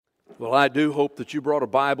Well, I do hope that you brought a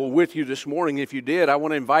Bible with you this morning. If you did, I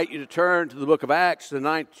want to invite you to turn to the book of Acts, the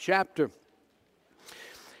 9th chapter.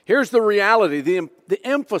 Here's the reality, the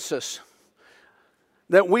emphasis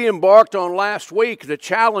that we embarked on last week, the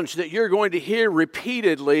challenge that you're going to hear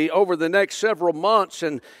repeatedly over the next several months.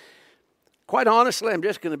 And quite honestly, I'm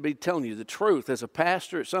just going to be telling you the truth. As a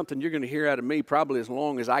pastor, it's something you're going to hear out of me probably as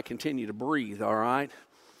long as I continue to breathe, all right?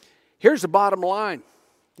 Here's the bottom line.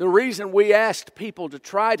 The reason we asked people to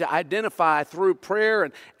try to identify through prayer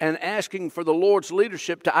and asking for the Lord's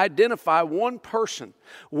leadership to identify one person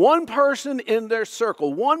in their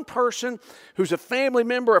circle, one person who's a family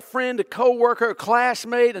member, a friend, a coworker, a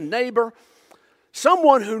classmate, a neighbor,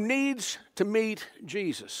 someone who needs to meet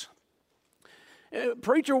Jesus.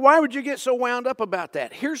 Preacher, why would you get so wound up about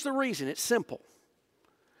that? Here's the reason. It's simple.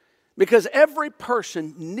 Because every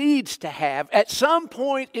person needs to have, at some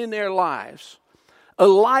point in their lives, a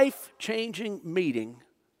life-changing meeting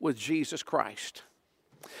with Jesus Christ.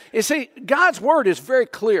 You see, God's Word is very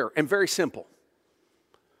clear and very simple.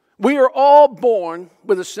 We are all born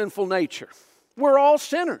with a sinful nature. We're all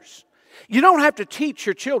sinners. You don't have to teach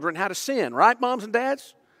your children how to sin, right, moms and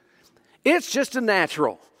dads? It's just a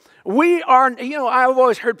natural. We are, I've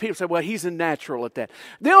always heard people say, well, he's a natural at that.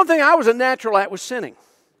 The only thing I was a natural at was sinning.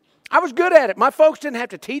 I was good at it. My folks didn't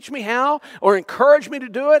have to teach me how or encourage me to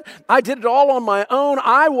do it. I did it all on my own.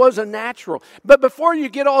 I was a natural. But before you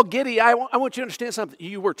get all giddy, I want you to understand something.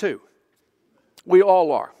 You were too. We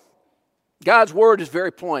all are. God's Word is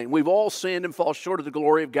very plain. We've all sinned and fall short of the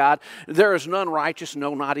glory of God. There is none righteous,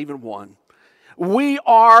 no, not even one. We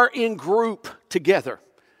are in group together.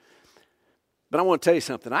 But I want to tell you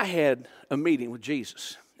something. I had a meeting with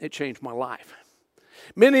Jesus. It changed my life.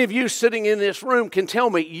 Many of you sitting in this room can tell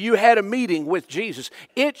me you had a meeting with Jesus.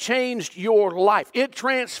 It changed your life. It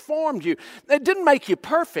transformed you. It didn't make you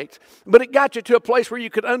perfect, but it got you to a place where you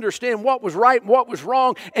could understand what was right and what was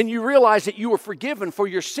wrong, and you realized that you were forgiven for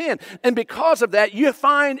your sin. And because of that, you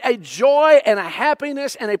find a joy and a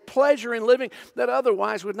happiness and a pleasure in living that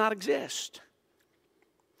otherwise would not exist.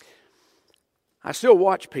 I still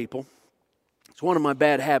watch people. It's one of my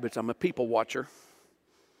bad habits. I'm a people watcher.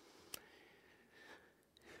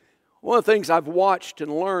 One of the things I've watched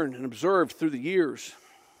and learned and observed through the years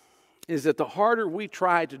is that the harder we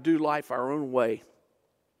try to do life our own way,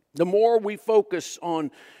 the more we focus on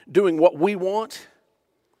doing what we want,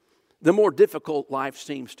 the more difficult life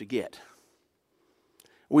seems to get.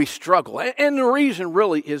 We struggle. And the reason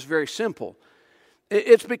really is very simple.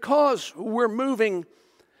 It's because we're moving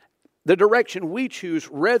the direction we choose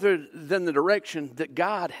rather than the direction that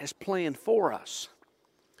God has planned for us.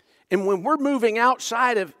 And when we're moving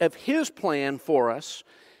outside of His plan for us,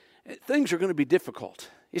 things are going to be difficult.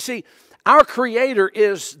 You see, our Creator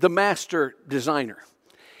is the master designer.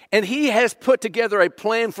 And He has put together a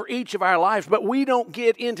plan for each of our lives, but we don't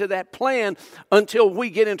get into that plan until we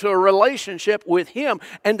get into a relationship with Him.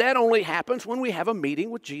 And that only happens when we have a meeting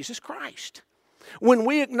with Jesus Christ. When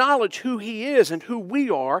we acknowledge who He is and who we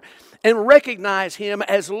are and recognize Him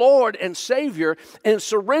as Lord and Savior and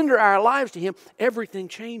surrender our lives to Him, everything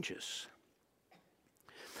changes.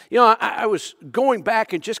 I was going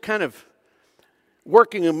back and just kind of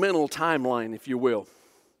working a mental timeline, if you will,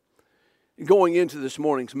 going into this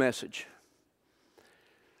morning's message.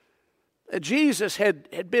 Jesus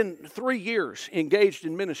had been 3 years engaged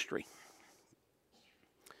in ministry.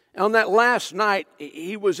 On that last night,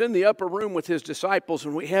 He was in the upper room with His disciples,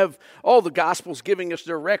 and we have all the Gospels giving us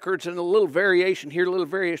their records and a little variation here, a little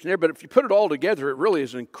variation there. But if you put it all together, it really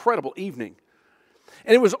is an incredible evening.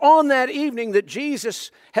 And it was on that evening that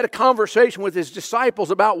Jesus had a conversation with His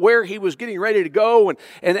disciples about where He was getting ready to go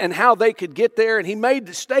and how they could get there. And He made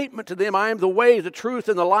the statement to them, I am the way, the truth,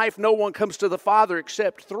 and the life. No one comes to the Father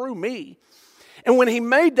except through me. And when He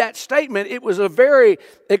made that statement, it was a very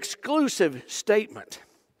exclusive statement.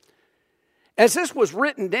 As this was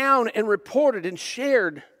written down and reported and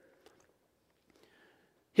shared,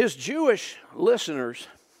 His Jewish listeners,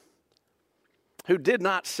 who did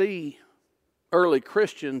not see early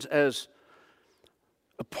Christians as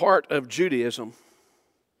a part of Judaism,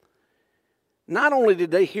 not only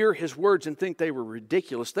did they hear His words and think they were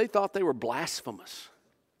ridiculous, they thought they were blasphemous.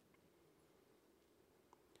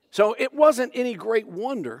 So it wasn't any great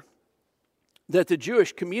wonder that the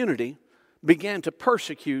Jewish community began to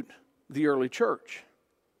persecute the early church.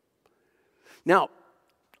 Now,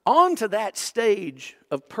 onto that stage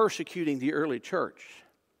of persecuting the early church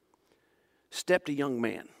stepped a young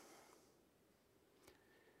man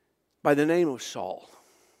by the name of Saul.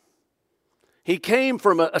 He came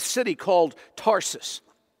from a city called Tarsus,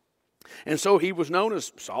 and so he was known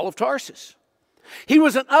as Saul of Tarsus. He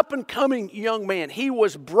was an up-and-coming young man. He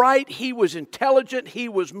was bright, he was intelligent, he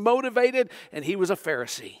was motivated, and he was a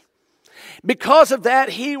Pharisee. Because of that,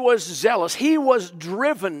 he was zealous. He was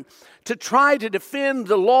driven to try to defend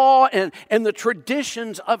the law and the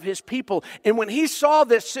traditions of his people. And when he saw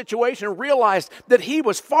this situation and realized that he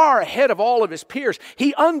was far ahead of all of his peers,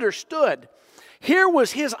 he understood. Here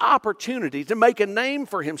was his opportunity to make a name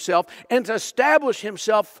for himself and to establish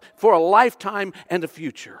himself for a lifetime and a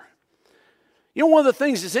future. You know, one of the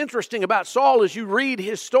things that's interesting about Saul as you read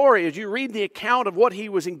his story, as you read the account of what he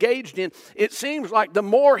was engaged in, it seems like the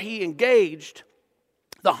more he engaged,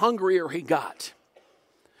 the hungrier he got.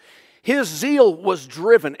 His zeal was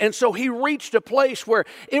driven, and so he reached a place where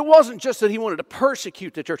it wasn't just that he wanted to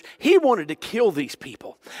persecute the church. He wanted to kill these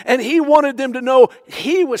people, and he wanted them to know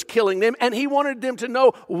he was killing them, and he wanted them to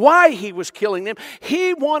know why he was killing them.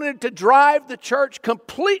 He wanted to drive the church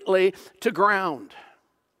completely to ground.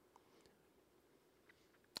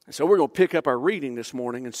 So we're going to pick up our reading this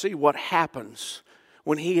morning and see what happens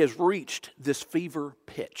when he has reached this fever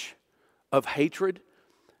pitch of hatred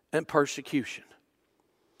and persecution.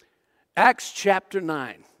 Acts chapter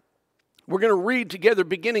 9. We're going to read together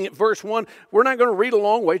beginning at verse 1. We're not going to read a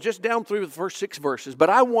long way, just down through the first 6 verses. But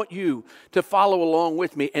I want you to follow along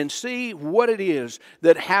with me and see what it is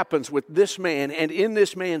that happens with this man and in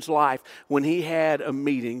this man's life when he had a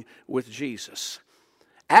meeting with Jesus.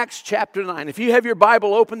 Acts chapter 9. If you have your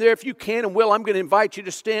Bible open there, if you can and will, I'm going to invite you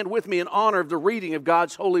to stand with me in honor of the reading of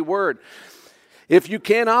God's holy word. If you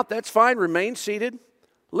cannot, that's fine. Remain seated.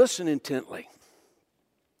 Listen intently.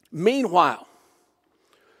 Meanwhile,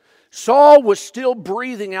 Saul was still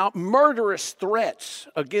breathing out murderous threats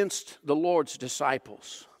against the Lord's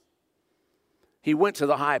disciples. He went to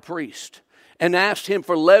the high priest and asked him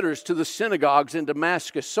for letters to the synagogues in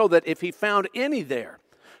Damascus, so that if he found any there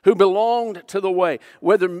who belonged to the way,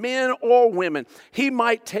 whether men or women, he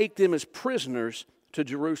might take them as prisoners to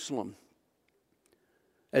Jerusalem.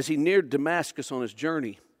 As he neared Damascus on his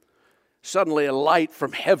journey, suddenly a light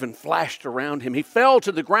from heaven flashed around him. He fell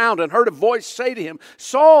to the ground and heard a voice say to him,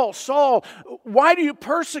 "Saul, Saul, why do you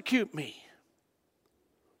persecute me?"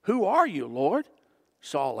 "Who are you, Lord?"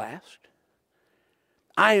 Saul asked.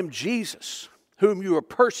 "I am Jesus, whom you are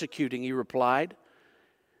persecuting," he replied.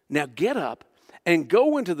 "Now get up and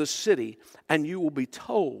go into the city, and you will be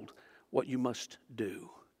told what you must do."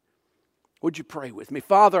 Would you pray with me?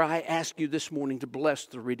 Father, I ask you this morning to bless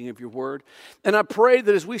the reading of your word. And I pray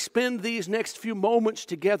that as we spend these next few moments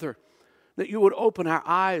together, that you would open our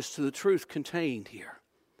eyes to the truth contained here.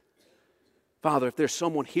 Father, if there's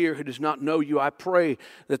someone here who does not know you, I pray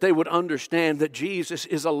that they would understand that Jesus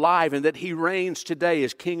is alive and that he reigns today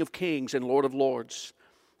as King of Kings and Lord of Lords.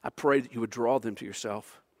 I pray that you would draw them to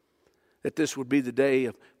yourself, that this would be the day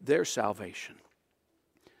of their salvation.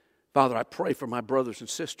 Father, I pray for my brothers and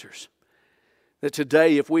sisters, that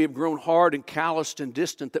today, if we have grown hard and calloused and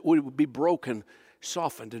distant, that we would be broken,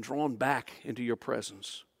 softened, and drawn back into your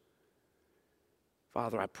presence.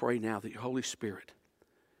 Father, I pray now that your Holy Spirit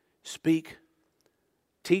speak,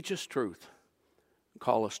 teach us truth, and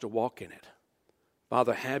call us to walk in it.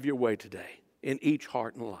 Father, have your way today in each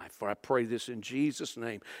heart and life. For I pray this in Jesus'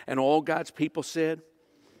 name. And all God's people said,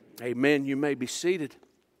 amen. You may be seated.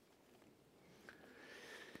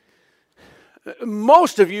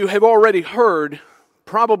 Most of you have already heard,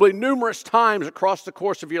 probably numerous times across the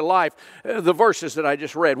course of your life, the verses that I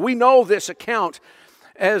just read. We know this account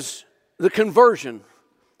as the conversion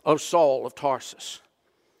of Saul of Tarsus.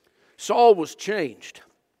 Saul was changed.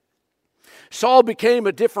 Saul became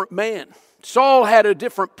a different man. Saul had a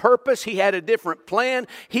different purpose. He had a different plan.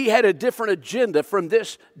 He had a different agenda from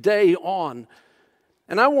this day on.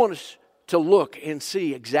 And I want us to look and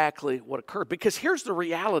see exactly what occurred. Because here's the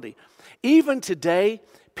reality. Even today,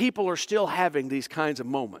 people are still having these kinds of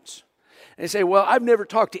moments. And they say, well, I've never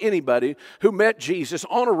talked to anybody who met Jesus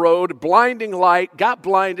on a road, blinding light, got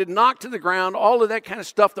blinded, knocked to the ground, all of that kind of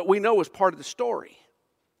stuff that we know is part of the story.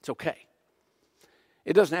 It's okay.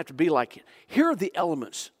 It doesn't have to be like it. Here are the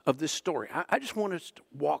elements of this story. I just want us to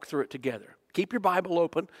walk through it together. Keep your Bible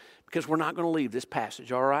open because we're not going to leave this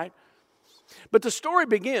passage, all right? But the story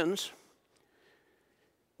begins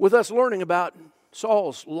with us learning about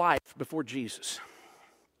Saul's life before Jesus.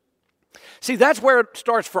 See, that's where it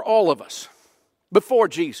starts for all of us, before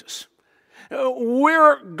Jesus.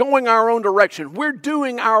 We're going our own direction. We're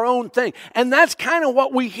doing our own thing. And that's kind of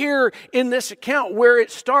what we hear in this account where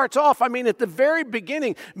it starts off. I mean, at the very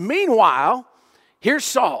beginning. Meanwhile, here's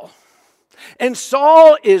Saul. And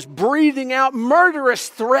Saul is breathing out murderous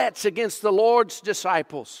threats against the Lord's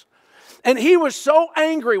disciples. And he was so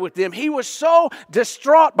angry with them. He was so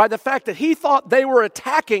distraught by the fact that he thought they were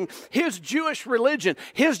attacking his Jewish religion,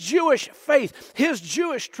 his Jewish faith, his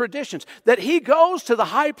Jewish traditions, that he goes to the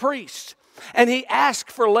high priest and he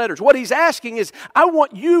asks for letters. What he's asking is, I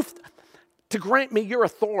want you to grant me your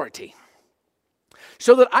authority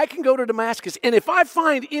so that I can go to Damascus. And if I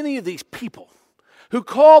find any of these people who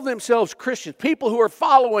call themselves Christians, people who are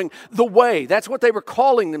following the way. That's what they were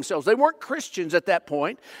calling themselves. They weren't Christians at that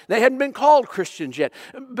point. They hadn't been called Christians yet,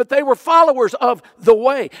 but they were followers of the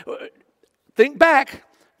way. Think back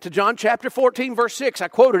to John chapter 14, verse 6. I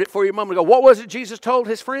quoted it for you a moment ago. What was it Jesus told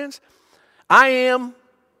his friends? I am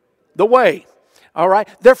the way. All right?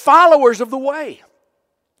 They're followers of the way.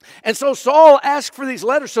 And so Saul asked for these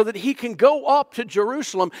letters so that he can go up to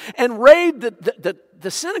Jerusalem and raid the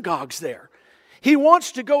synagogues there. He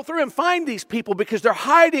wants to go through and find these people because they're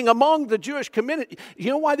hiding among the Jewish community. You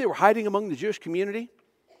know why they were hiding among the Jewish community?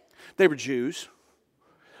 They were Jews.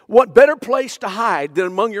 What better place to hide than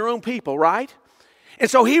among your own people, right? And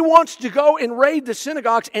so he wants to go and raid the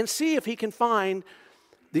synagogues and see if he can find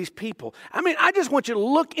these people. I mean, I just want you to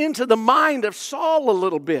look into the mind of Saul a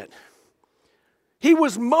little bit. He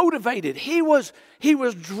was motivated. He was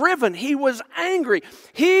driven. He was angry.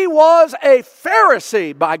 He was a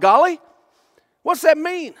Pharisee, by golly. What's that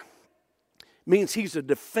mean? It means he's a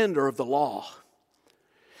defender of the law.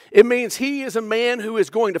 It means he is a man who is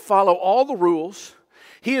going to follow all the rules.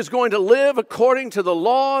 He is going to live according to the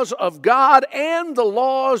laws of God and the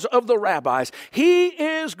laws of the rabbis. He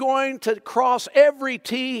is going to cross every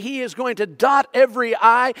T. He is going to dot every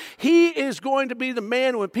I. He is going to be the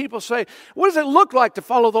man when people say, what does it look like to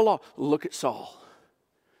follow the law? Look at Saul.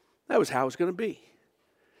 That was how it was going to be.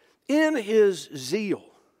 In his zeal,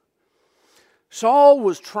 Saul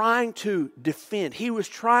was trying to defend. He was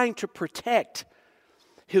trying to protect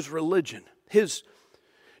his religion, his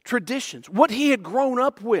traditions, what he had grown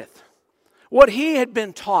up with, what he had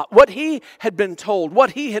been taught, what he had been told,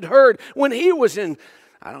 what he had heard when he was in,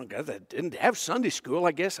 I don't know, they didn't have Sunday school,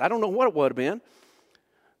 I guess. I don't know what it would have been.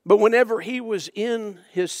 But whenever he was in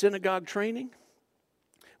his synagogue training,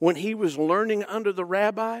 when he was learning under the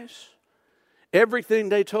rabbis, everything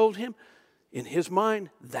they told him, in his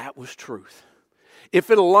mind, that was truth. If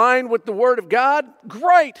it aligned with the Word of God,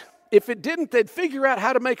 great. If it didn't, they'd figure out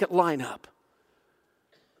how to make it line up.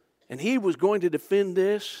 And he was going to defend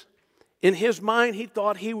this. In his mind, he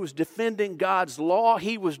thought he was defending God's law.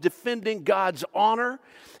 He was defending God's honor.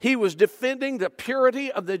 He was defending the purity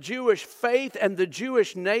of the Jewish faith and the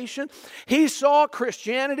Jewish nation. He saw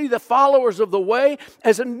Christianity, the followers of the way,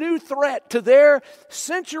 as a new threat to their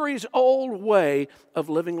centuries-old way of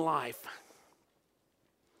living life.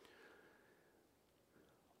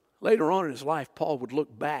 Later on in his life, Paul would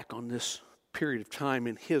look back on this period of time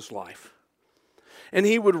in his life. And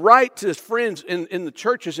he would write to his friends in the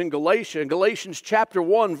churches in Galatia. In Galatians chapter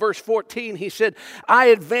 1, verse 14, he said, I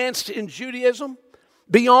advanced in Judaism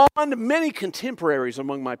beyond many contemporaries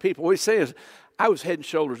among my people. What he's saying is, I was head and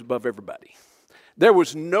shoulders above everybody. There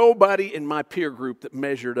was nobody in my peer group that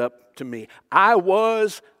measured up to me. I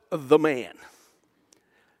was the man.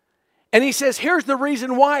 And he says, here's the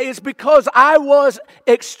reason why. It's because I was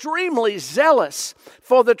extremely zealous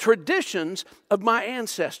for the traditions of my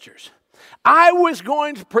ancestors. I was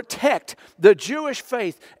going to protect the Jewish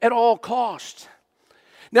faith at all costs.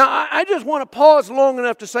 Now, I just want to pause long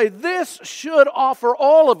enough to say this should offer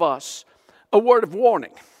all of us a word of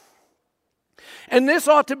warning. And this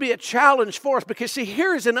ought to be a challenge for us because, see,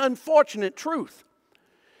 here is an unfortunate truth.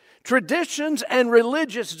 Traditions and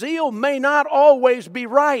religious zeal may not always be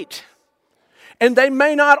right. And they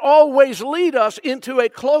may not always lead us into a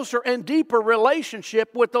closer and deeper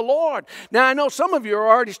relationship with the Lord. Now, I know some of you are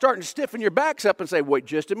already starting to stiffen your backs up and say, wait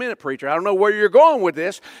just a minute, preacher. I don't know where you're going with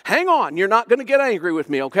this. Hang on. You're not going to get angry with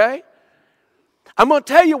me, okay? I'm going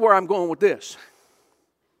to tell you where I'm going with this.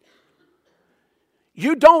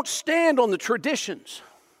 You don't stand on the traditions.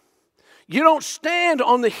 You don't stand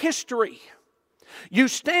on the history. You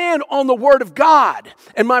stand on the Word of God.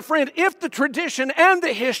 And my friend, if the tradition and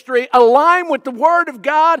the history align with the Word of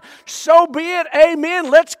God, so be it.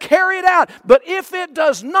 Amen. Let's carry it out. But if it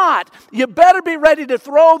does not, you better be ready to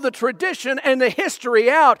throw the tradition and the history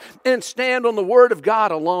out and stand on the Word of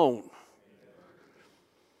God alone.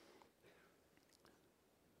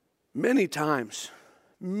 Many times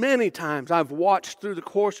I've watched through the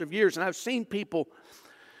course of years and I've seen people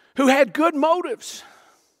who had good motives.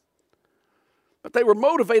 But they were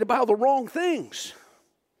motivated by all the wrong things.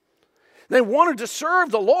 They wanted to serve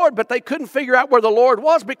the Lord, but they couldn't figure out where the Lord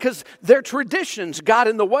was because their traditions got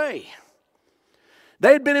in the way.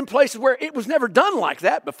 They had been in places where it was never done like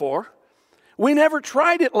that before. We never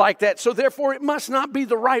tried it like that, so therefore it must not be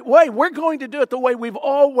the right way. We're going to do it the way we've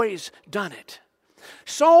always done it.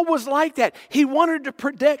 Saul was like that. He wanted to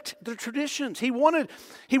protect the traditions. He wanted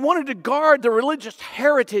to guard the religious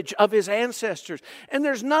heritage of his ancestors. And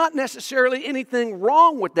there's not necessarily anything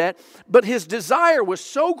wrong with that, but his desire was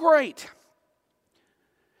so great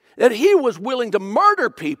that he was willing to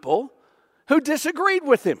murder people who disagreed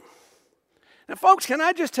with him. Now, folks, can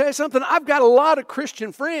I just tell you something? I've got a lot of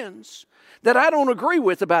Christian friends that I don't agree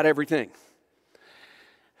with about everything.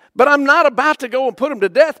 But I'm not about to go and put them to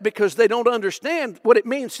death because they don't understand what it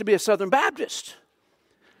means to be a Southern Baptist.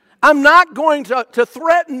 I'm not going to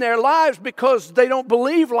threaten their lives because they don't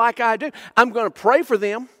believe like I do. I'm going to pray for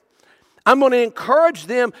them. I'm going to encourage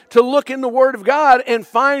them to look in the Word of God and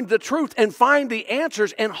find the truth and find the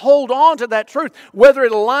answers and hold on to that truth, whether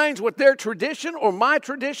it aligns with their tradition or my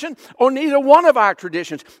tradition or neither one of our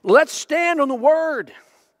traditions. Let's stand on the Word.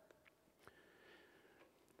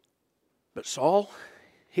 But Saul,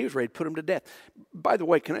 he was ready to put him to death. By the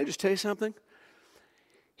way, can I just tell you something?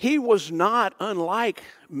 He was not unlike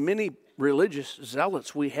many religious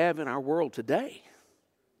zealots we have in our world today.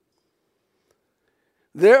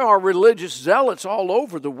 There are religious zealots all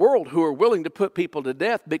over the world who are willing to put people to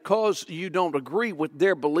death because you don't agree with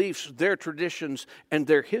their beliefs, their traditions, and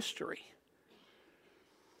their history.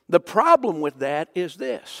 The problem with that is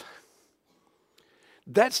this.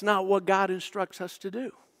 That's not what God instructs us to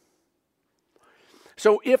do.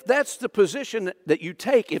 So if that's the position that you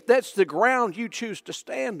take, if that's the ground you choose to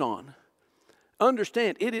stand on,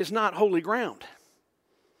 understand it is not holy ground.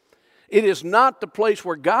 It is not the place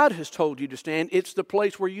where God has told you to stand. It's the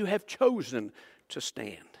place where you have chosen to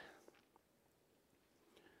stand.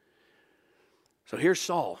 So here's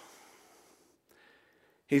Saul.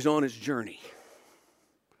 He's on his journey.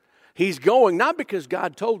 He's going not because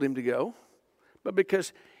God told him to go, but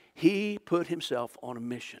because he put himself on a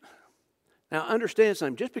mission. Now, understand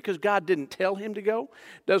something. Just because God didn't tell him to go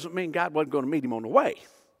doesn't mean God wasn't going to meet him on the way.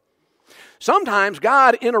 Sometimes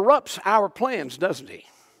God interrupts our plans, doesn't he?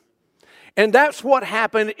 And that's what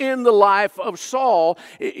happened in the life of Saul.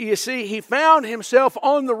 You see, he found himself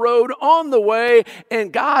on the road, on the way,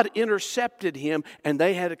 and God intercepted him, and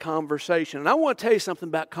they had a conversation. And I want to tell you something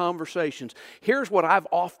about conversations. Here's what I've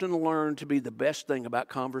often learned to be the best thing about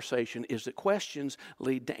conversation is that questions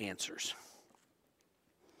lead to answers.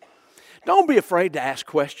 Don't be afraid to ask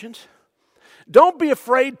questions. Don't be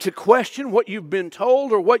afraid to question what you've been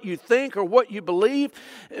told or what you think or what you believe,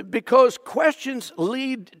 because questions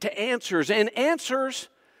lead to answers. And answers,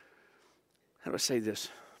 how do I say this?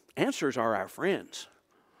 Answers are our friends.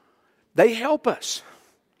 They help us.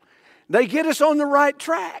 They get us on the right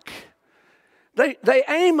track. They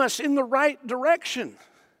aim us in the right direction.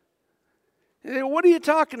 What are you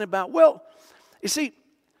talking about? Well, you see,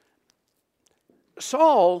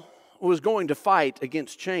 Saul was going to fight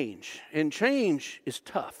against change, and change is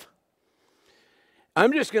tough.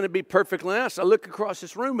 I'm just going to be perfectly honest. I look across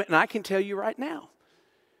this room, and I can tell you right now,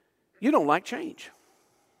 you don't like change.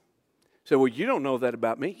 So, well, you don't know that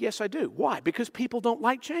about me. Yes, I do. Why? Because people don't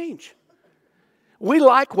like change. We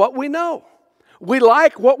like what we know. We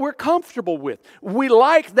like what we're comfortable with. We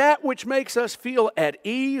like that which makes us feel at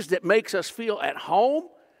ease, that makes us feel at home.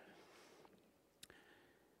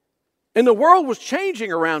 And the world was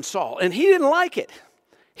changing around Saul, and he didn't like it.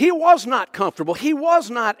 He was not comfortable. He was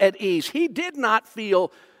not at ease. He did not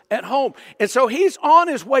feel at home. And so he's on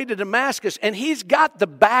his way to Damascus, and he's got the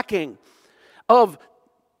backing of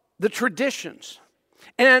the traditions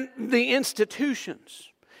and the institutions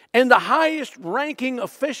and the highest ranking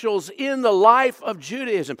officials in the life of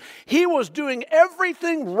Judaism. He was doing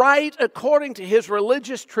everything right according to his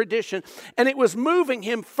religious tradition, and it was moving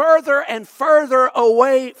him further and further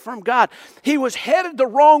away from God. He was headed the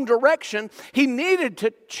wrong direction. He needed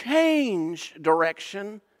to change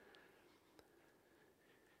direction,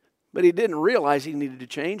 but he didn't realize he needed to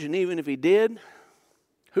change, and even if he did,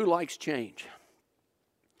 who likes change?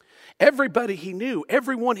 Everybody he knew,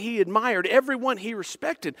 everyone he admired, everyone he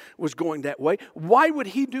respected was going that way. Why would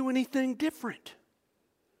he do anything different?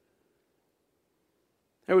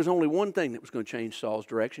 There was only one thing that was going to change Saul's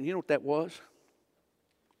direction. You know what that was?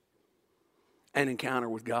 An encounter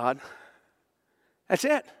with God. That's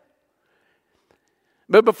it.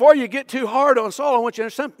 But before you get too hard on Saul, I want you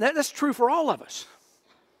to understand that's true for all of us.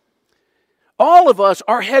 All of us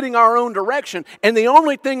are heading our own direction, and the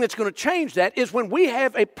only thing that's going to change that is when we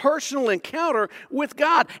have a personal encounter with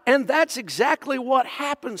God. And that's exactly what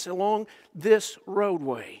happens along this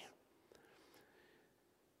roadway.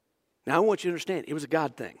 Now, I want you to understand, it was a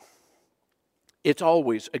God thing. It's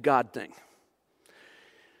always a God thing.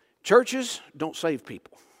 Churches don't save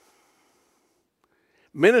people.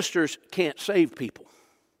 Ministers can't save people.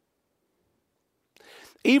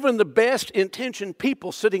 Even the best intentioned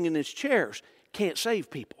people sitting in his chairs can't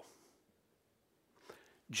save people.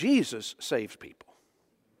 Jesus saves people.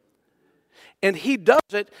 And he does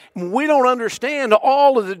it. We don't understand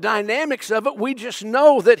all of the dynamics of it. We just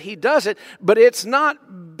know that he does it. But it's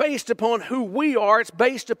not based upon who we are. It's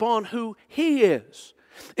based upon who he is.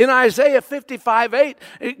 In Isaiah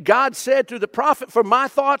 55:8, God said to the prophet, "For my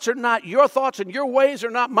thoughts are not your thoughts, and your ways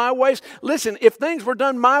are not my ways." Listen, if things were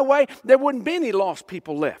done my way, there wouldn't be any lost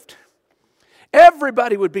people left.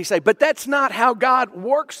 Everybody would be saved. But that's not how God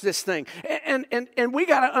works this thing. And we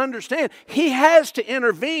got to understand, he has to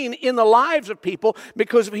intervene in the lives of people,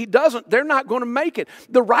 because if he doesn't, they're not going to make it.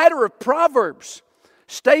 The writer of Proverbs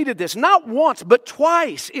stated this not once but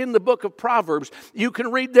twice in the book of Proverbs. You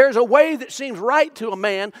can read, "There's a way that seems right to a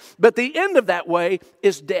man, but the end of that way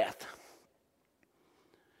is death."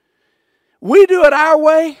 We do it our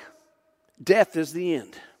way, death is the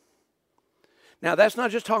end. Now, that's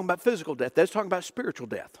not just talking about physical death. That's talking about spiritual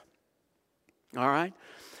death. All right?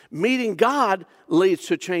 Meeting God leads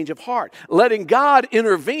to a change of heart. Letting God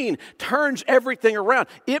intervene turns everything around.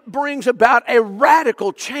 It brings about a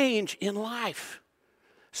radical change in life.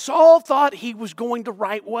 Saul thought he was going the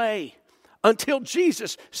right way until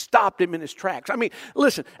Jesus stopped him in his tracks. I mean,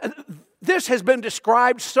 listen, this has been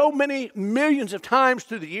described so many millions of times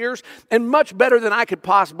through the years, and much better than I could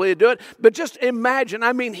possibly do it. But just imagine,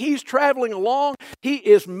 I mean, he's traveling along. He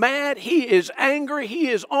is mad. He is angry. He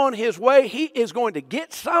is on his way. He is going to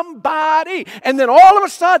get somebody. And then all of a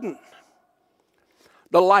sudden,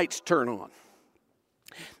 the lights turn on.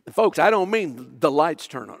 Folks, I don't mean the lights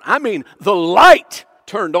turn on. I mean the light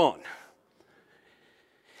turned on.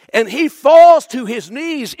 And he falls to his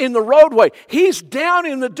knees in the roadway. He's down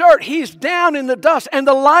in the dirt. He's down in the dust. And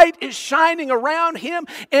the light is shining around him.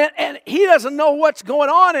 And he doesn't know what's going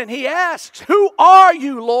on. And he asks, "Who are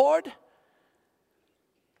you, Lord?"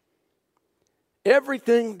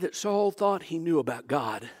 Everything that Saul thought he knew about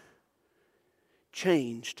God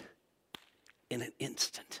changed in an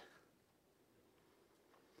instant.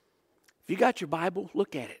 If you got your Bible,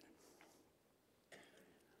 look at it.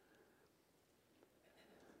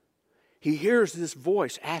 He hears this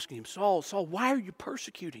voice asking him, "Saul, Saul, why are you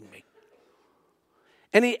persecuting me?"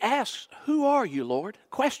 And he asks, "Who are you, Lord?"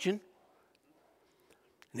 Question.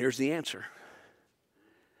 And here's the answer.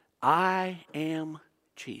 "I am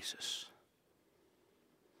Jesus.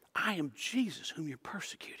 I am Jesus whom you're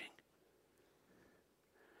persecuting."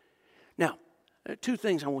 Now, there are two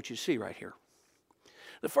things I want you to see right here.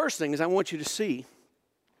 The first thing is I want you to see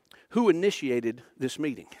who initiated this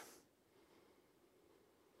meeting.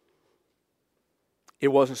 It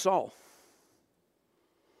wasn't Saul.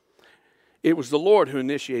 It was the Lord who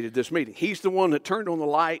initiated this meeting. He's the one that turned on the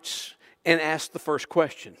lights and asked the first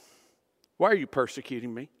question. "Why are you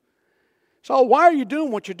persecuting me? Saul, why are you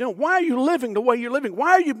doing what you're doing? Why are you living the way you're living?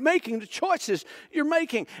 Why are you making the choices you're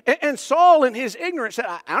making?" And Saul, in his ignorance, said,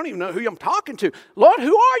 "I don't even know who I'm talking to. Lord,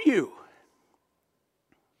 who are you?"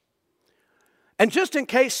 And just in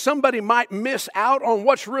case somebody might miss out on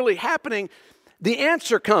what's really happening, the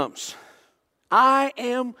answer comes. "I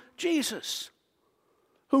am Jesus,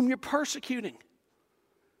 whom you're persecuting."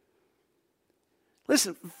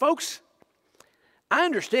 Listen, folks, I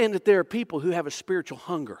understand that there are people who have a spiritual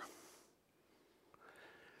hunger.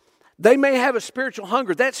 They may have a spiritual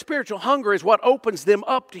hunger. That spiritual hunger is what opens them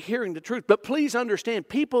up to hearing the truth. But please understand,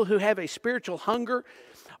 people who have a spiritual hunger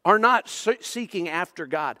are not seeking after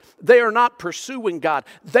God. They are not pursuing God.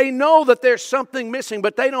 They know that there's something missing,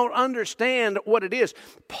 but they don't understand what it is.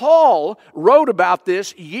 Paul wrote about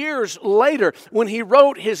this years later when he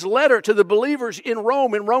wrote his letter to the believers in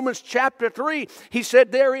Rome. In Romans chapter 3, he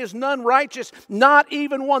said, "There is none righteous, not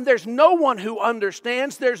even one." There's no one who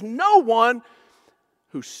understands. There's no one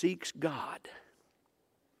who seeks God.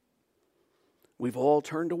 We've all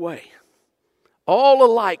turned away. All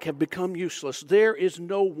alike have become useless. There is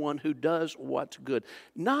no one who does what's good.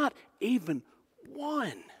 Not even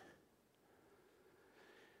one.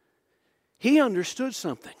 He understood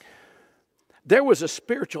something. There was a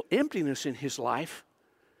spiritual emptiness in his life,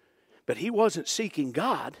 but he wasn't seeking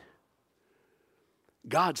God.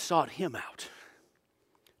 God sought him out,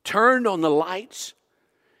 turned on the lights,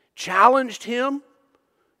 challenged him,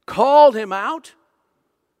 called him out,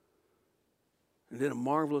 and did a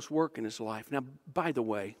marvelous work in his life. Now, by the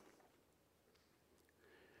way,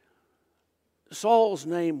 Saul's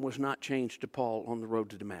name was not changed to Paul on the road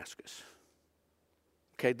to Damascus.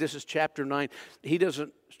 Okay, this is chapter 9. He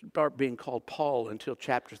doesn't start being called Paul until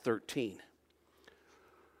chapter 13.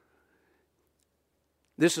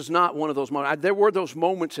 This is not one of those moments. There were those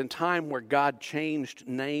moments in time where God changed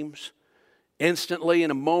names instantly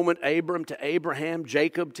in a moment. Abram to Abraham,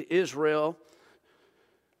 Jacob to Israel,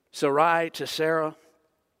 Sarai to Sarah.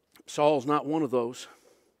 Saul's not one of those.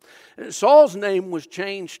 Saul's name was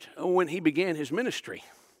changed when he began his ministry.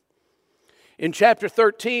 In chapter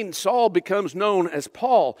 13, Saul becomes known as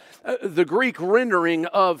Paul, the Greek rendering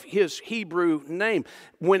of his Hebrew name.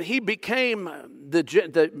 When he became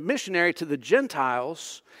the missionary to the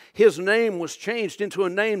Gentiles, his name was changed into a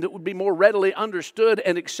name that would be more readily understood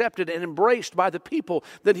and accepted and embraced by the people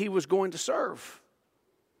that he was going to serve.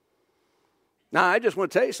 Now, I just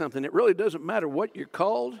want to tell you something. It really doesn't matter what you're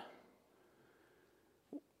called.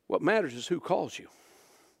 What matters is who calls you.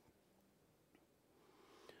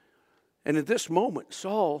 And at this moment,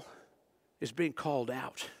 Saul is being called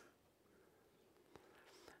out.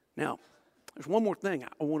 Now, there's one more thing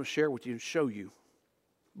I want to share with you and show you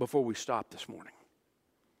before we stop this morning.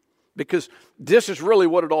 Because this is really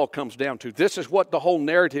what it all comes down to. This is what the whole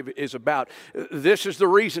narrative is about. This is the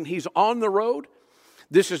reason he's on the road.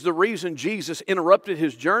 This is the reason Jesus interrupted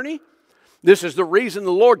his journey. This is the reason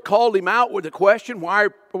the Lord called him out with the question, why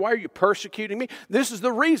are you persecuting me? This is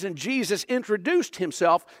the reason Jesus introduced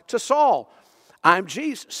himself to Saul. I'm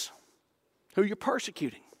Jesus, who you're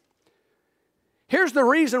persecuting. Here's the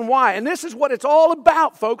reason why, and this is what it's all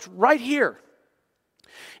about, folks, right here,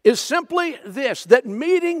 is simply this, that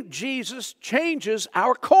meeting Jesus changes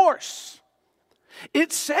our course.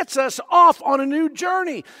 It sets us off on a new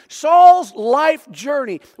journey. Saul's life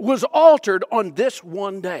journey was altered on this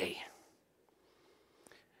one day.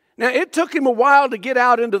 Now, it took him a while to get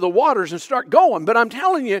out into the waters and start going, but I'm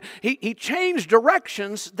telling you, he changed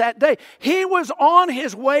directions that day. He was on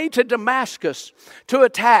his way to Damascus to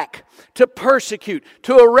attack, to persecute,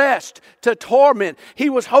 to arrest, to torment. He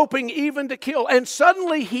was hoping even to kill. And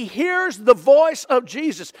suddenly he hears the voice of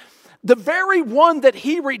Jesus, the very one that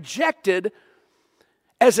he rejected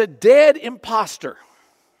as a dead imposter.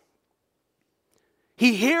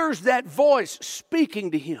 He hears that voice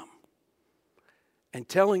speaking to him and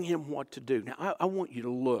telling him what to do. Now, I want you to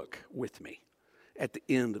look with me at the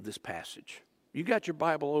end of this passage. You got your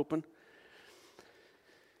Bible open?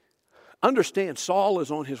 Understand, Saul is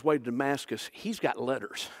on his way to Damascus. He's got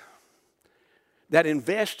letters that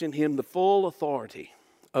invest in him the full authority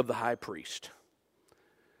of the high priest,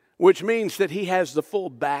 which means that he has the full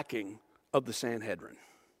backing of the Sanhedrin,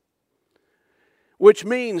 which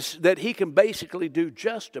means that he can basically do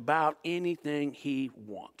just about anything he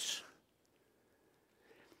wants.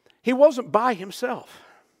 He wasn't by himself.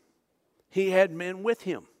 He had men with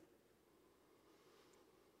him.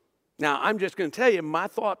 Now, I'm just going to tell you my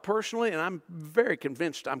thought personally, and I'm very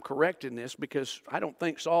convinced I'm correct in this, because I don't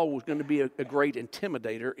think Saul was going to be a great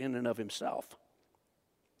intimidator in and of himself.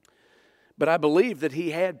 But I believe that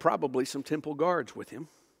he had probably some temple guards with him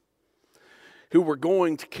who were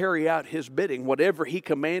going to carry out his bidding. Whatever he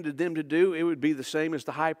commanded them to do, it would be the same as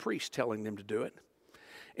the high priest telling them to do it.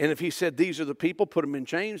 And if he said, these are the people, put them in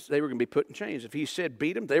chains, they were going to be put in chains. If he said,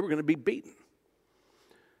 beat them, they were going to be beaten.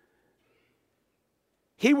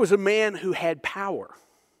 He was a man who had power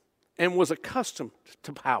and was accustomed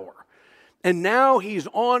to power. And now he's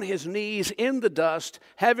on his knees in the dust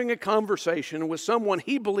having a conversation with someone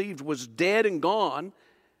he believed was dead and gone.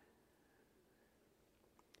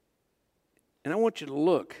 And I want you to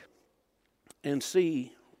look and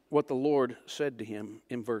see what the Lord said to him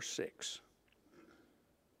in verse 6.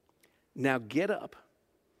 Now get up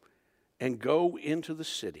and go into the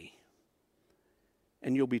city,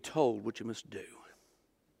 and you'll be told what you must do.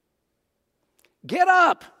 Get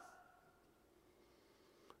up.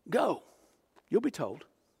 Go. You'll be told.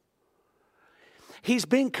 He's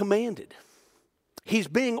being commanded. He's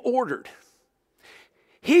being ordered.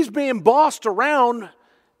 He's being bossed around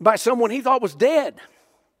by someone he thought was dead.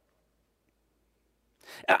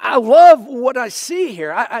 I love what I see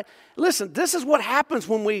here. Listen, this is what happens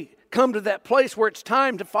when we come to that place where it's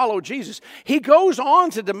time to follow Jesus. He goes on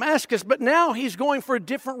to Damascus, but now he's going for a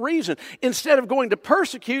different reason. Instead of going to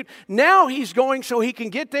persecute, now he's going so he can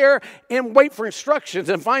get there and wait for instructions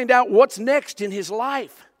and find out what's next in his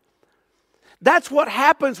life. That's what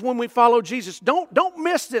happens when we follow Jesus. Don't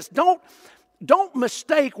miss this. Don't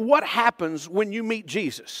mistake what happens when you meet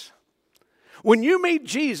Jesus. When you meet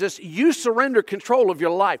Jesus, you surrender control of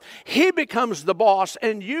your life. He becomes the boss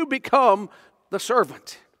and you become the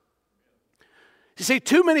servant. You see,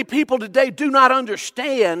 too many people today do not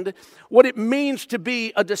understand what it means to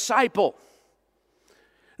be a disciple.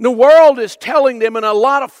 The world is telling them, and a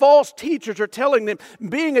lot of false teachers are telling them,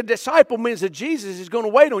 being a disciple means that Jesus is going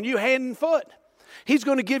to wait on you hand and foot. He's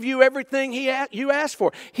going to give you everything you ask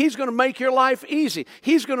for. He's going to make your life easy.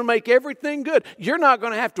 He's going to make everything good. You're not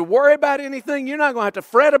going to have to worry about anything. You're not going to have to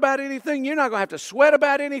fret about anything. You're not going to have to sweat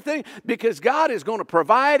about anything, because God is going to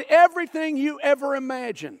provide everything you ever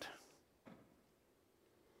imagined.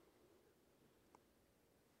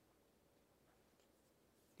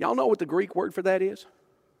 Y'all know what the Greek word for that is?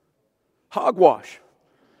 Hogwash.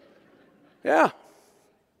 Yeah.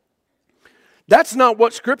 That's not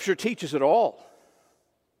what Scripture teaches at all.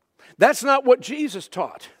 That's not what Jesus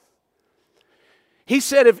taught. He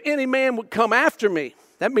said, if any man would come after me,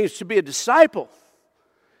 that means to be a disciple,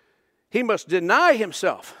 he must deny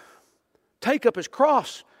himself, take up his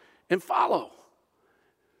cross, and follow.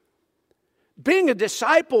 Being a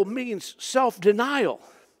disciple means self-denial.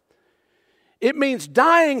 It means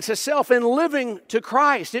dying to self and living to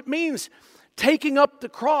Christ. It means taking up the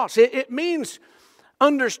cross. It means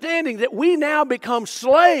understanding that we now become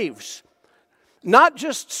slaves, not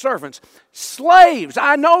just servants, slaves.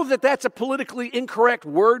 I know that that's a politically incorrect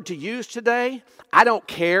word to use today. I don't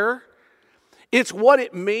care. It's what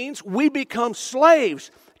it means. We become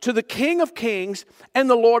slaves to the King of Kings and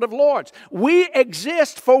the Lord of Lords. We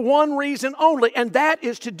exist for one reason only, and that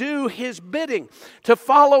is to do His bidding, to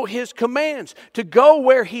follow His commands, to go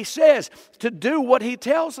where He says, to do what He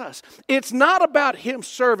tells us. It's not about Him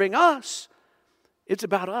serving us. It's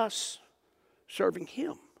about us serving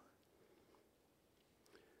Him.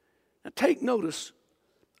 Now take notice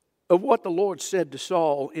of what the Lord said to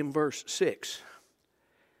Saul in verse 6.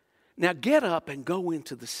 Now get up and go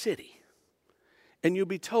into the city, and you'll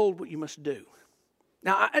be told what you must do.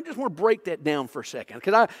 Now I just want to break that down for a second,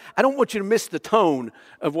 because I don't want you to miss the tone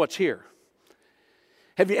of what's here.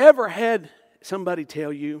 Have you ever had somebody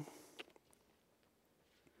tell you,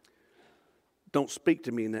 don't speak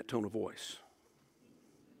to me in that tone of voice?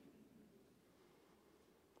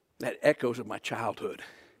 That echoes of my childhood.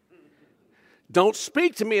 Don't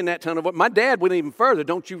speak to me in that tone of voice. My dad went even further.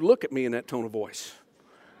 Don't you look at me in that tone of voice.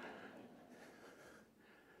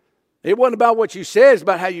 It wasn't about what you said, it's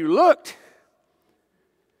about how you looked.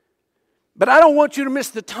 But I don't want you to miss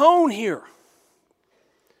the tone here.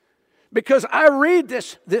 Because I read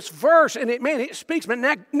this verse and it speaks. But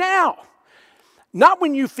now, not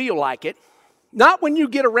when you feel like it, not when you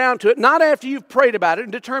get around to it, not after you've prayed about it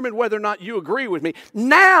and determined whether or not you agree with me.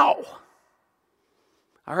 Now!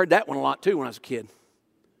 I heard that one a lot too when I was a kid.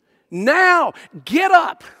 Now, get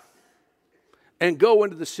up and go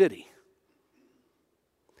into the city.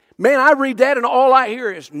 Man, I read that and all I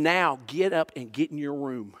hear is, now get up and get in your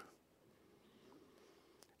room.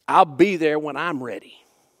 I'll be there when I'm ready.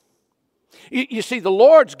 You see, the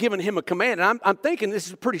Lord's given him a command, and I'm thinking this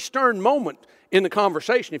is a pretty stern moment in the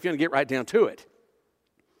conversation if you're going to get right down to it.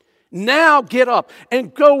 Now get up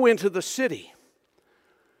and go into the city.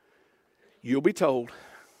 You'll be told.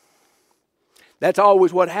 That's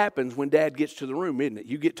always what happens when Dad gets to the room, isn't it?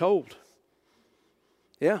 You get told.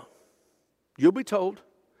 Yeah. You'll be told.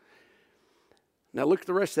 Now look at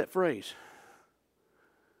the rest of that phrase.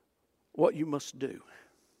 What you must do.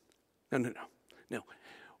 No.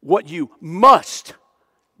 What you must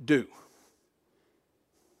do.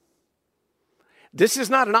 This is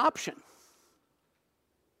not an option.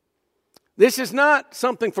 This is not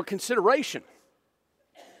something for consideration.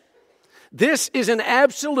 This is an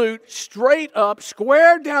absolute, straight up,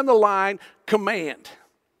 square down the line command.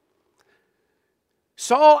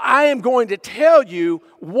 Saul, I am going to tell you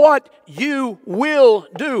what you will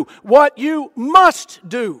do, what you must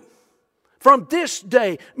do from this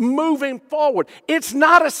day moving forward. It's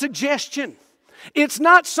not a suggestion. It's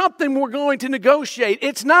not something we're going to negotiate.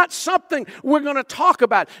 It's not something we're going to talk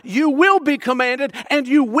about. You will be commanded and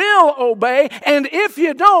you will obey. And if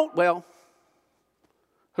you don't, well,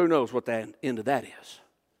 who knows what the end of that is.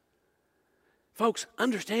 Folks,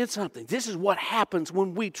 understand something. This is what happens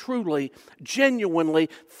when we truly, genuinely,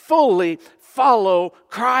 fully follow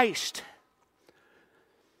Christ.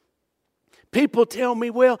 People tell me,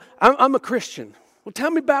 well, I'm a Christian. Well, tell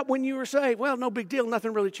me about when you were saved. Well, no big deal.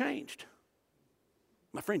 Nothing really changed.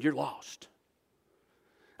 My friend, you're lost.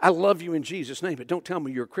 I love you in Jesus' name, but don't tell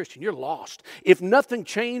me you're a Christian. You're lost. If nothing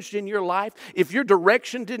changed in your life, if your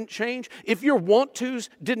direction didn't change, if your want-tos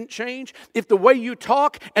didn't change, if the way you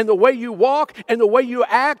talk and the way you walk and the way you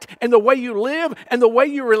act and the way you live and the way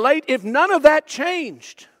you relate, if none of that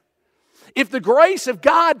changed, if the grace of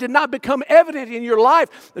God did not become evident in your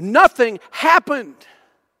life, nothing happened.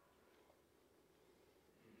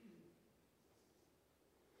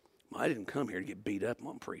 Well, I didn't come here to get beat up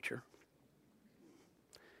on, preacher.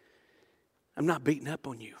 I'm not beating up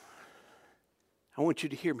on you. I want you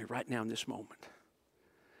to hear me right now in this moment.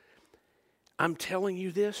 I'm telling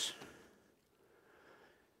you this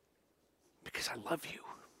Because I love you.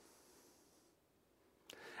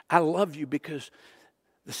 I love you because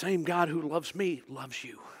the same God who loves me loves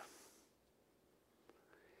you.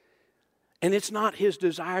 And it's not his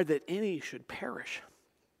desire that any should perish,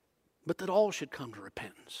 but that all should come to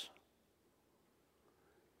repentance.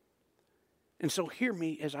 And so hear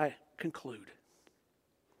me as I conclude.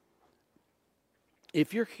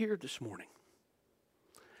 If you're here this morning,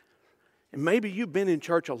 and maybe you've been in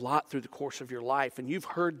church a lot through the course of your life, and you've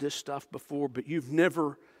heard this stuff before, but you've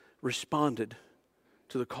never responded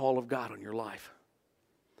to the call of God on your life,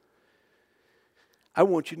 I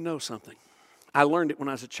want you to know something. I learned it when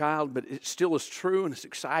I was a child, but it still is true and it's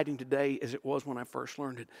exciting today as it was when I first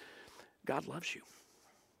learned it. God loves you.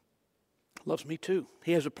 Loves me too.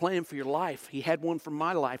 He has a plan for your life. He had one for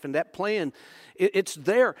my life, and that plan, it's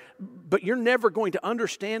there, but you're never going to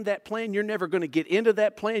understand that plan. You're never going to get into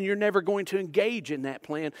that plan. You're never going to engage in that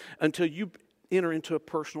plan until you enter into a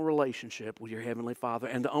personal relationship with your Heavenly Father.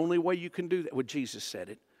 And the only way you can do that, well, Jesus said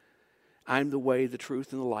it, I'm the way, the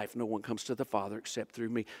truth, and the life. No one comes to the Father except through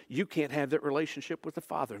me. You can't have that relationship with the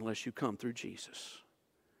Father unless you come through Jesus.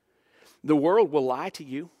 The world will lie to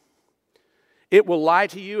you. It will lie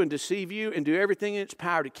to you and deceive you and do everything in its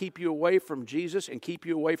power to keep you away from Jesus and keep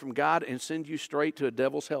you away from God and send you straight to a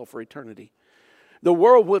devil's hell for eternity. The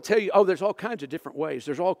world will tell you, oh, there's all kinds of different ways.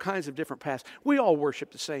 There's all kinds of different paths. We all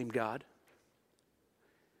worship the same God.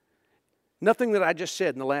 Nothing that I just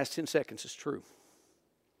said in the last 10 seconds is true.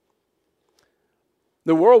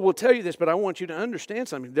 The world will tell you this, but I want you to understand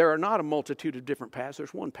something. There are not a multitude of different paths.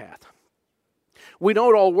 There's one path. We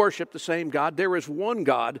don't all worship the same God. There is one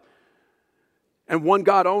God and one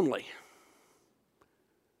God only.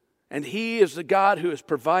 And He is the God who has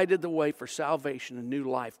provided the way for salvation and new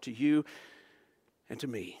life to you and to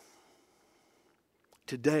me.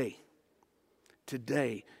 Today,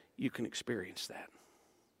 you can experience that.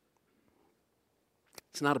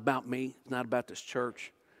 It's not about me. It's not about this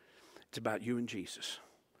church. It's about you and Jesus.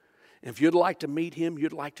 And if you'd like to meet Him,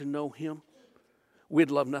 you'd like to know Him,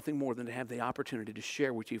 we'd love nothing more than to have the opportunity to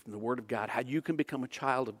share with you from the Word of God how you can become a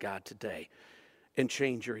child of God today and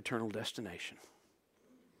change your eternal destination.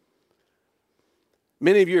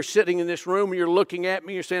 Many of you are sitting in this room and you're looking at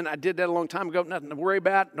me, you're saying, I did that a long time ago, nothing to worry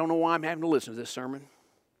about, don't know why I'm having to listen to this sermon.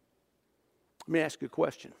 Let me ask you a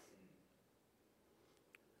question.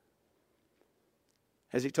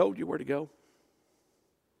 Has He told you where to go?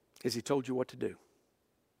 Has He told you what to do?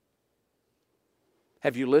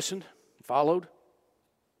 Have you listened, followed?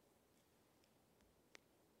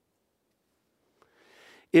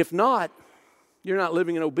 If not, you're not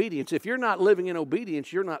living in obedience. If you're not living in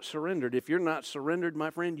obedience, you're not surrendered. If you're not surrendered, my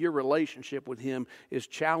friend, your relationship with Him is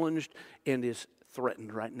challenged and is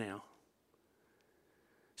threatened right now.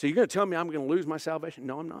 So you're going to tell me I'm going to lose my salvation?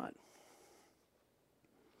 No, I'm not.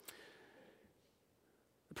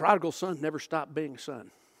 The prodigal son never stopped being a son.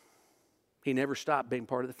 He never stopped being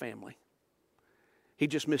part of the family. He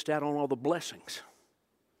just missed out on all the blessings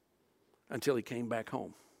until he came back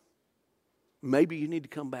home. Maybe you need to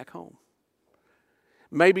come back home.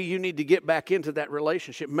 Maybe you need to get back into that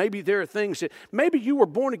relationship. Maybe there are things that, maybe you were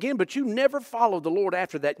born again, but you never followed the Lord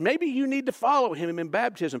after that. Maybe you need to follow Him in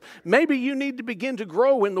baptism. Maybe you need to begin to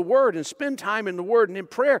grow in the Word and spend time in the Word and in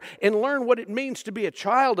prayer and learn what it means to be a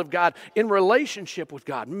child of God in relationship with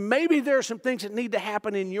God. Maybe there are some things that need to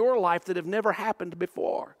happen in your life that have never happened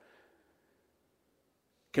before.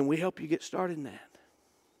 Can we help you get started in that?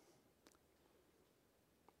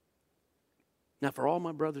 Now, for all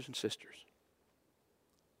my brothers and sisters,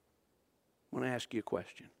 I want to ask you a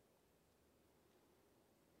question.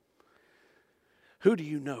 Who do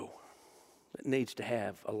you know that needs to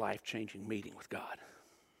have a life-changing meeting with God?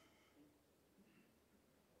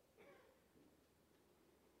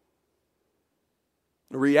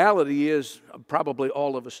 The reality is, probably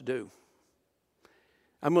all of us do.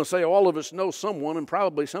 I'm going to say all of us know someone, and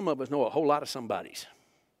probably some of us know a whole lot of somebodies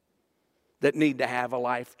that need to have a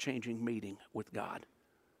life-changing meeting with God.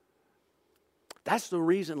 That's the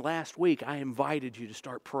reason last week I invited you to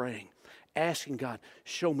start praying, asking God,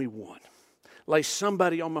 show me one. Lay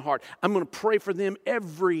somebody on my heart. I'm going to pray for them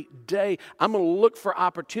every day. I'm going to look for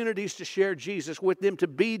opportunities to share Jesus with them, to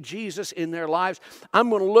be Jesus in their lives. I'm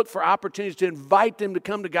going to look for opportunities to invite them to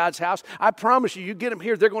come to God's house. I promise you, you get them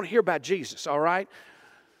here, they're going to hear about Jesus, all right?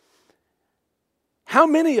 How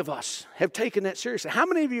many of us have taken that seriously? How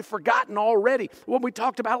many of you have forgotten already what we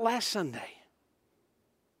talked about last Sunday?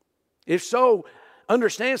 If so,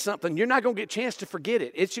 understand something. You're not going to get a chance to forget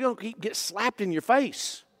it. It's going to get slapped in your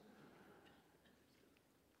face.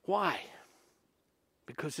 Why?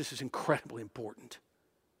 Because this is incredibly important.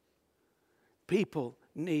 People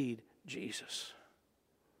need Jesus.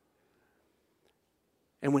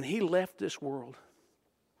 And when he left this world,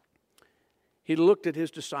 he looked at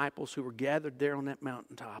his disciples who were gathered there on that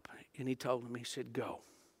mountaintop, and he told them, he said,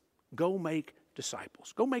 go make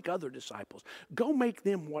disciples. Go make other disciples. Go make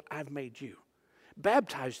them what I've made you.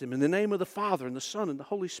 Baptize them in the name of the Father and the Son and the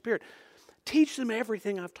Holy Spirit. Teach them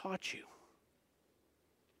everything I've taught you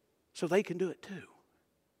so they can do it too.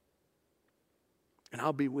 And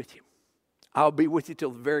I'll be with you. I'll be with you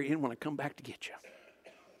till the very end when I come back to get you.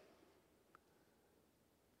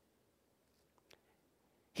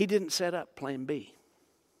 He didn't set up plan B.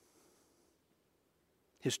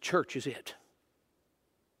 His church is it.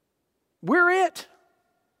 We're it.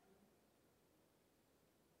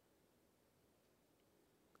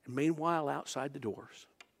 And meanwhile, outside the doors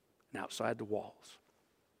and outside the walls,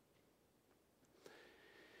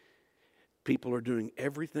 people are doing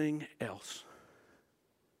everything else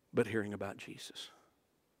but hearing about Jesus.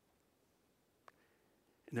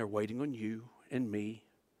 And they're waiting on you and me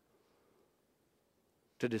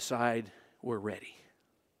to decide we're ready.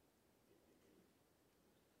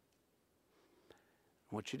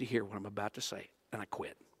 I want you to hear what I'm about to say, and I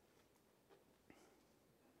quit.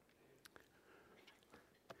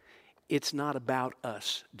 It's not about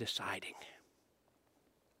us deciding.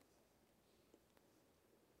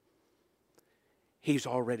 He's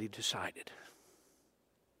already decided.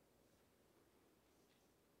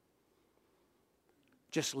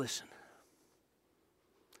 Just listen.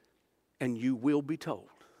 And you will be told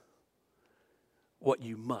what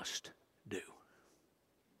you must do.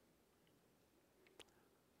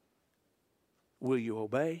 Will you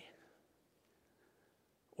obey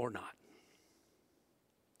or not?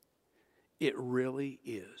 It really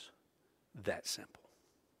is that simple.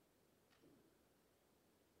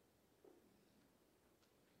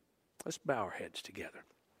 Let's bow our heads together.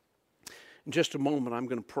 In just a moment, I'm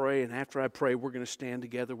going to pray, and after I pray, we're going to stand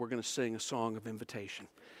together. We're going to sing a song of invitation.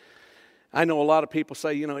 I know a lot of people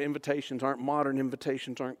say, invitations aren't modern,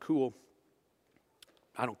 invitations aren't cool.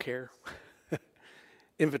 I don't care.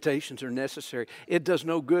 Invitations are necessary. It does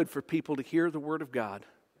no good for people to hear the Word of God,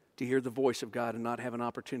 to hear the voice of God, and not have an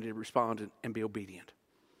opportunity to respond and be obedient.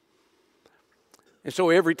 And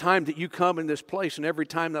so every time that you come in this place, and every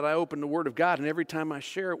time that I open the Word of God, and every time I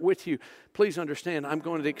share it with you, please understand, I'm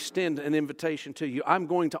going to extend an invitation to you. I'm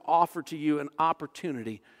going to offer to you an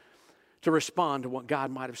opportunity to respond to what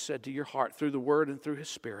God might have said to your heart through the Word and through His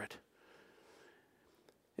Spirit.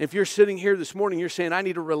 If you're sitting here this morning, you're saying, I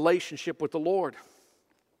need a relationship with the Lord.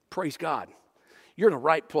 Praise God. You're in the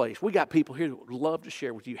right place. We got people here that would love to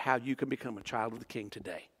share with you how you can become a child of the King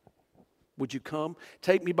today. Would you come?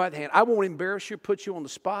 Take me by the hand. I won't embarrass you, put you on the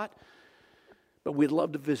spot, but we'd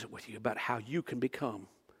love to visit with you about how you can become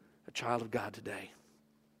a child of God today.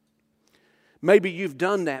 Maybe you've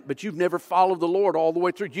done that, but you've never followed the Lord all the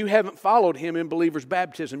way through. You haven't followed Him in believer's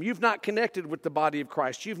baptism. You've not connected with the body of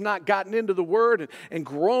Christ. You've not gotten into the Word and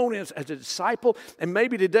grown as a disciple. And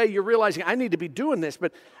maybe today you're realizing, I need to be doing this,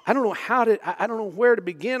 but I don't know I don't know where to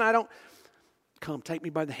begin. Come, take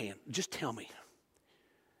me by the hand. Just tell me.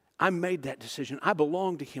 I made that decision. I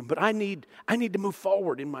belong to Him, but I need to move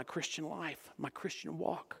forward in my Christian life, my Christian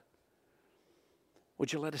walk.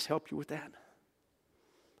 Would you let us help you with that?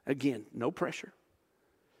 Again, no pressure.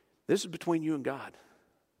 This is between you and God.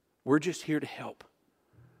 We're just here to help.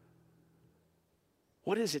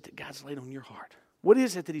 What is it that God's laid on your heart? What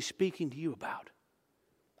is it that He's speaking to you about?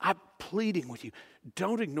 I'm pleading with you.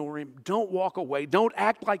 Don't ignore Him. Don't walk away. Don't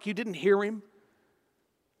act like you didn't hear Him.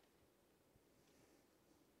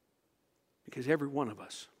 Because every one of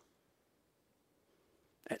us,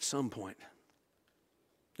 at some point,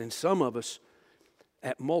 and some of us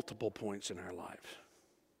at multiple points in our lives,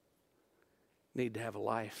 need to have a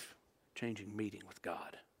life-changing meeting with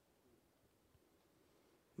God.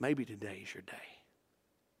 Maybe today is your day.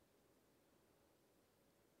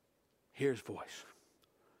 Hear His voice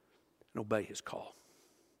and obey His call.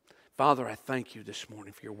 Father, I thank You this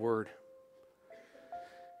morning for Your word.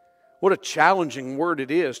 What a challenging word it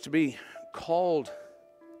is to be called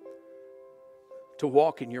to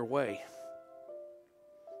walk in Your way,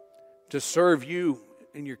 to serve You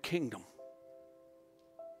in Your kingdom.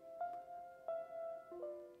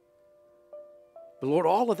 But Lord,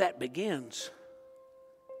 all of that begins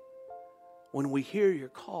when we hear Your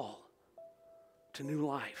call to new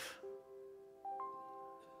life.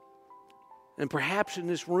 And perhaps in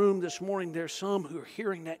this room this morning, there's some who are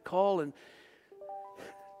hearing that call and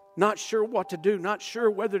not sure what to do, not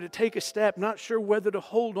sure whether to take a step, not sure whether to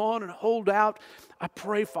hold on and hold out. I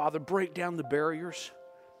pray, Father, break down the barriers.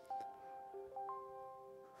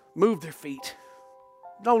 Move their feet.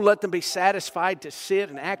 Don't let them be satisfied to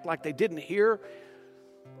sit and act like they didn't hear.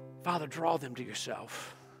 Father, draw them to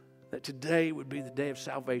yourself. That today would be the day of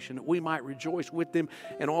salvation, that we might rejoice with them,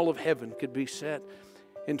 and all of heaven could be set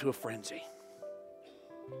into a frenzy.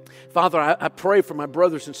 Father, I pray for my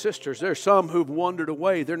brothers and sisters. There are some who've wandered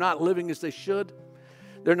away. They're not living as they should.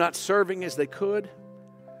 They're not serving as they could.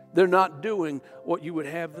 They're not doing what you would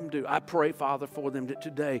have them do. I pray, Father, for them that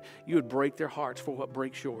today you would break their hearts for what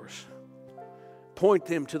breaks yours. Point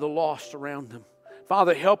them to the lost around them.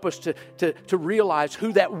 Father, help us to realize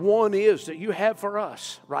who that one is that you have for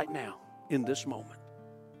us right now in this moment.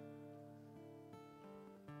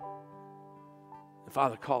 And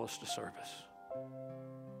Father, call us to service.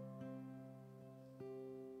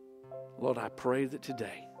 Lord, I pray that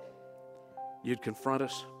today you'd confront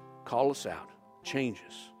us, call us out, change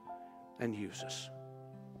us, and use us.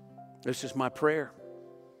 This is my prayer,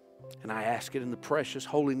 and I ask it in the precious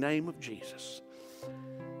holy name of Jesus.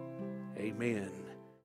 Amen.